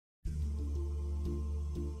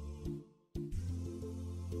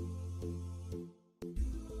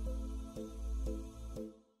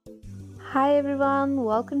Hi everyone,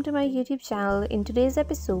 welcome to my YouTube channel. In today's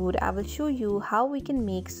episode, I will show you how we can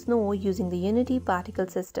make snow using the Unity particle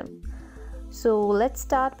system. So let's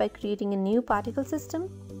start by creating a new particle system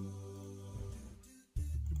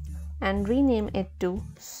and rename it to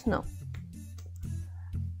snow.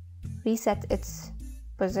 Reset its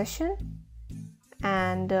position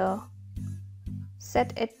and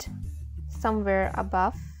set it somewhere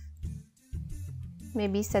above.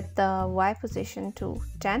 Maybe set the Y position to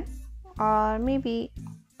 10 or maybe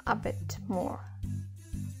a bit more.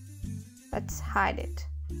 Let's hide it.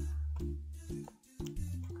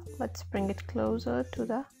 Let's bring it closer to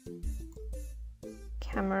the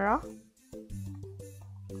camera.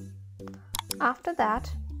 After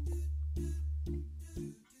that,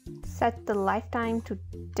 set the lifetime to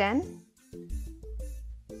 10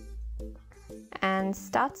 and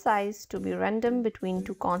start size to be random between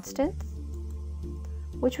two constants,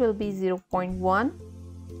 which will be 0.1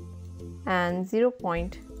 and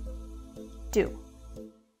 0.2.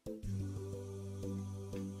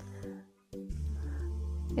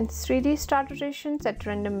 In 3D start rotation, set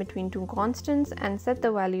random between two constants and set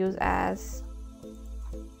the values as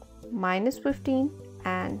 -15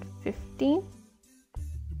 and 15,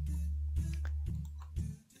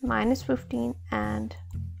 -15 and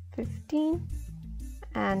 15,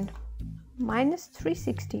 and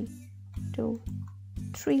 -360 to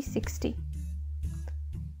 360.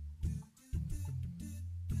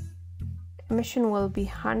 Emission will be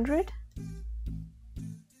 100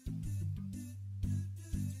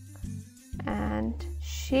 and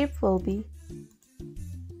shape will be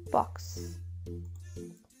box.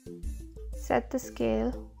 Set the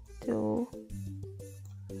scale to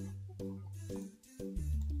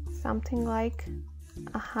something like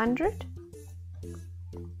 100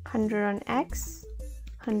 on X,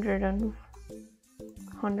 100 on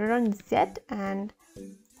Z, and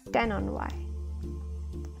 10 on Y.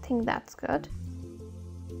 I think that's good.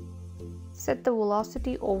 Set the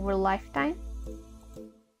velocity over lifetime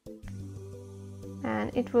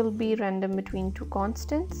and it will be random between two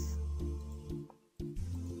constants,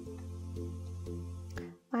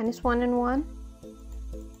 -1 and 1,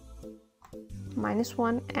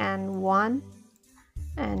 -1 and 1,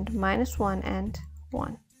 and -1 and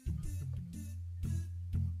 1.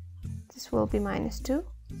 This will be -2.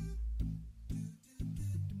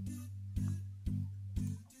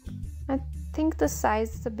 I think the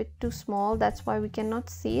size is a bit too small, that's why we cannot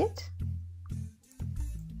see it.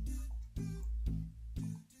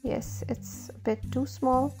 Yes, it's a bit too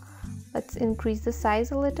small. Let's increase the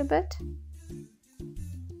size a little bit.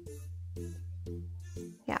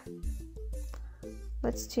 Yeah.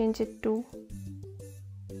 Let's change it to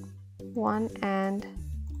 1 and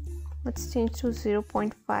let's change to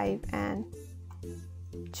 0.5 and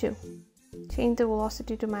 2. Change the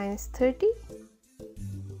velocity to -30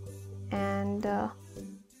 and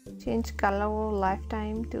change color or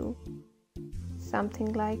lifetime to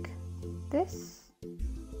something like this.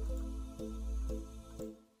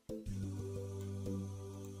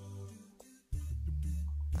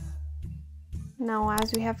 Now,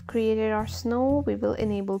 as we have created our snow, we will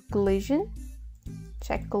enable collision.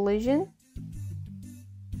 Check collision.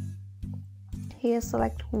 Here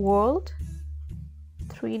select world,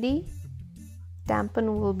 3D,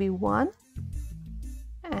 dampen will be 1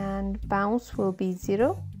 and bounce will be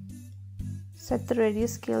 0. Set the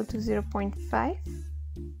radius scale to 0.5.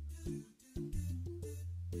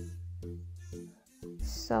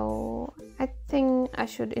 So I think I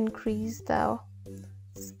should increase the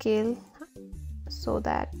scale so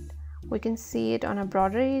that we can see it on a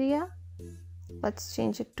broader area. Let's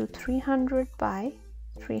change it to 300 by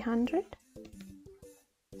 300.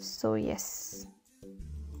 So yes,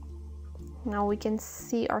 now we can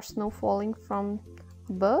see our snow falling from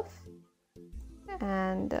above.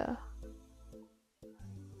 And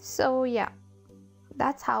so yeah,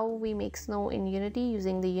 that's how we make snow in Unity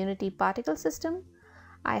using the Unity particle system.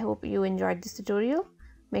 I hope you enjoyed this tutorial.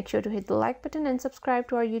 Make sure to hit the like button and subscribe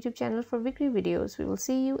to our YouTube channel for weekly videos. We will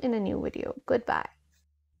see you in a new video. Goodbye.